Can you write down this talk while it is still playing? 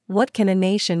What can a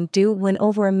nation do when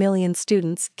over 1 million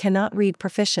students cannot read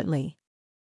proficiently?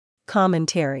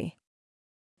 Commentary.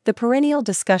 The perennial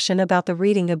discussion about the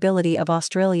reading ability of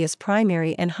Australia's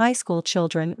primary and high school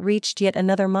children reached yet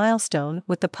another milestone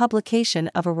with the publication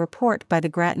of a report by the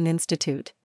Grattan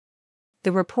Institute.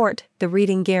 The report, The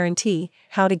Reading Guarantee: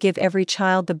 How to Give Every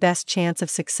Child the Best Chance of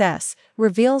Success,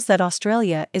 reveals that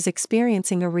Australia is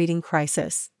experiencing a reading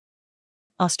crisis.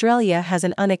 Australia has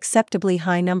an unacceptably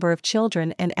high number of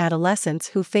children and adolescents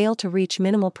who fail to reach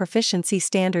minimal proficiency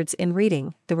standards in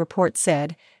reading, the report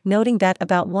said, noting that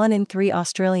about 1 in 3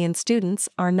 Australian students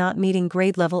are not meeting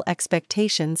grade-level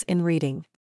expectations in reading.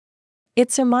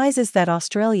 It surmises that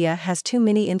Australia has too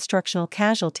many instructional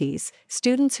casualties,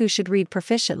 students who should read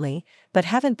proficiently, but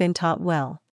haven't been taught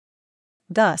well.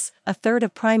 Thus, a third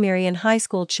of primary and high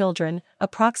school children,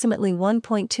 approximately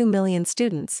 1.2 million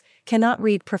students, cannot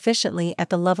read proficiently at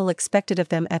the level expected of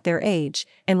them at their age,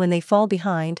 and when they fall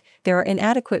behind, there are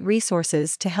inadequate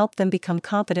resources to help them become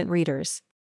competent readers.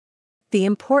 The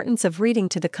importance of reading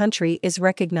to the country is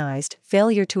recognized.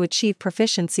 Failure to achieve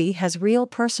proficiency has real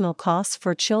personal costs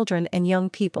for children and young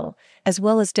people, as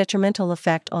well as detrimental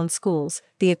effect on schools,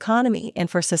 the economy, and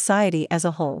for society as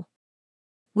a whole.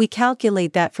 We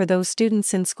calculate that for those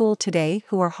students in school today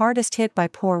who are hardest hit by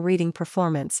poor reading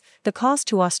performance, the cost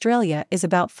to Australia is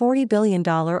about $40 billion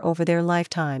over their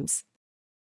lifetimes.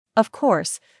 Of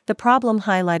course, the problem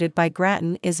highlighted by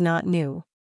Grattan is not new.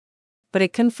 But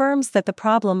it confirms that the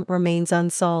problem remains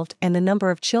unsolved and the number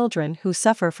of children who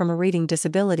suffer from a reading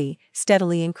disability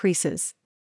steadily increases.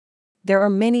 There are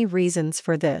many reasons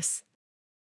for this.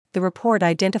 The report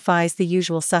identifies the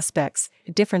usual suspects: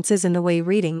 differences in the way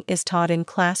reading is taught in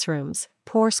classrooms,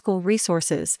 poor school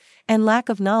resources, and lack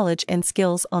of knowledge and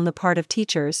skills on the part of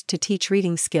teachers to teach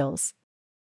reading skills.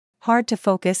 Hard to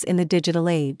focus in the digital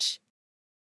age.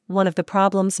 One of the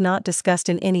problems not discussed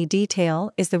in any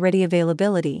detail is the ready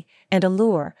availability and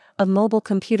allure of mobile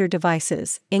computer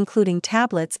devices, including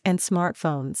tablets and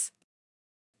smartphones.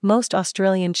 Most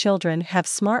Australian children have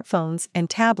smartphones and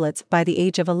tablets by the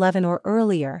age of 11 or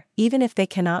earlier, even if they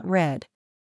cannot read.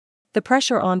 The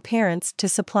pressure on parents to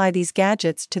supply these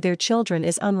gadgets to their children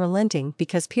is unrelenting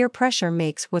because peer pressure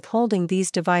makes withholding these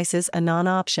devices a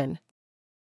non-option.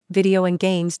 Video and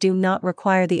games do not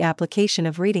require the application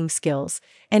of reading skills,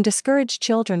 and discourage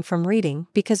children from reading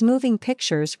because moving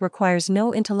pictures requires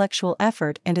no intellectual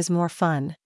effort and is more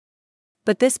fun.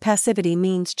 But this passivity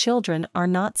means children are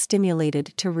not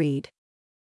stimulated to read.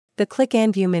 The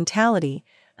click-and-view mentality,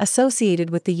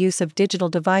 associated with the use of digital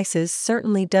devices,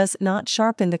 certainly does not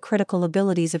sharpen the critical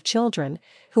abilities of children,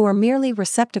 who are merely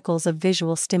receptacles of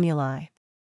visual stimuli.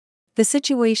 The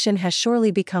situation has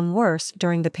surely become worse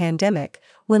during the pandemic,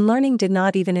 when learning did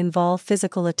not even involve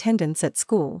physical attendance at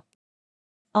school.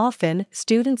 Often,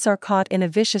 students are caught in a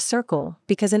vicious circle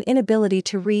because an inability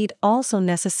to read also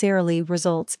necessarily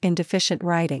results in deficient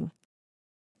writing.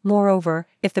 Moreover,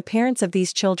 if the parents of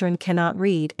these children cannot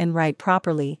read and write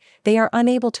properly, they are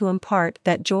unable to impart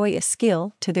that joyous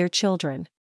skill to their children.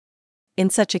 In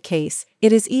such a case,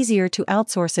 it is easier to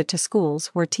outsource it to schools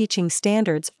where teaching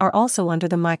standards are also under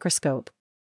the microscope.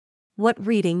 What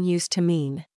reading used to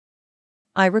mean.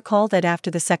 I recall that after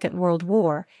the Second World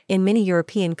War, in many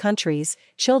European countries,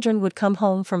 children would come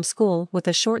home from school with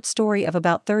a short story of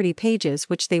about 30 pages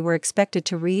which they were expected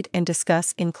to read and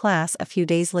discuss in class a few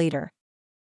days later.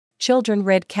 Children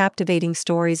read captivating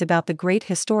stories about the great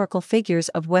historical figures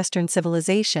of Western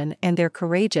civilization and their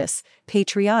courageous,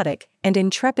 patriotic, and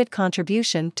intrepid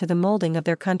contribution to the molding of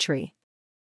their country.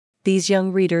 These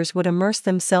young readers would immerse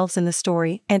themselves in the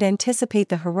story and anticipate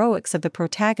the heroics of the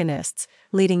protagonists,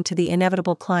 leading to the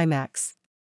inevitable climax.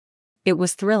 It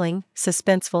was thrilling,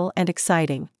 suspenseful, and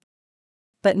exciting.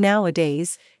 But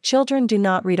nowadays, children do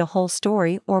not read a whole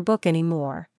story or book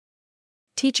anymore.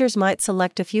 Teachers might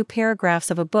select a few paragraphs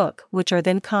of a book which are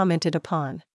then commented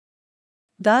upon.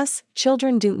 Thus,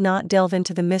 children do not delve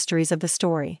into the mysteries of the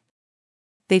story.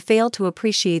 They fail to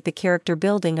appreciate the character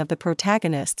building of the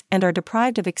protagonist and are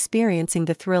deprived of experiencing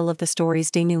the thrill of the story's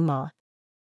denouement.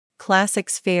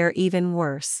 Classics fare even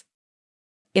worse.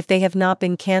 If they have not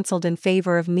been cancelled in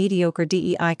favor of mediocre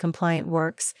DEI-compliant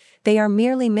works, they are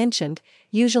merely mentioned,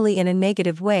 usually in a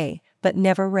negative way, but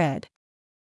never read.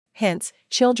 Hence,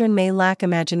 children may lack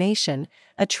imagination,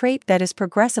 a trait that is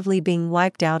progressively being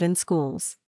wiped out in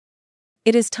schools.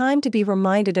 It is time to be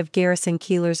reminded of Garrison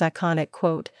Keillor's iconic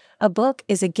quote, "A book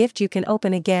is a gift you can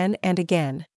open again and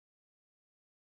again."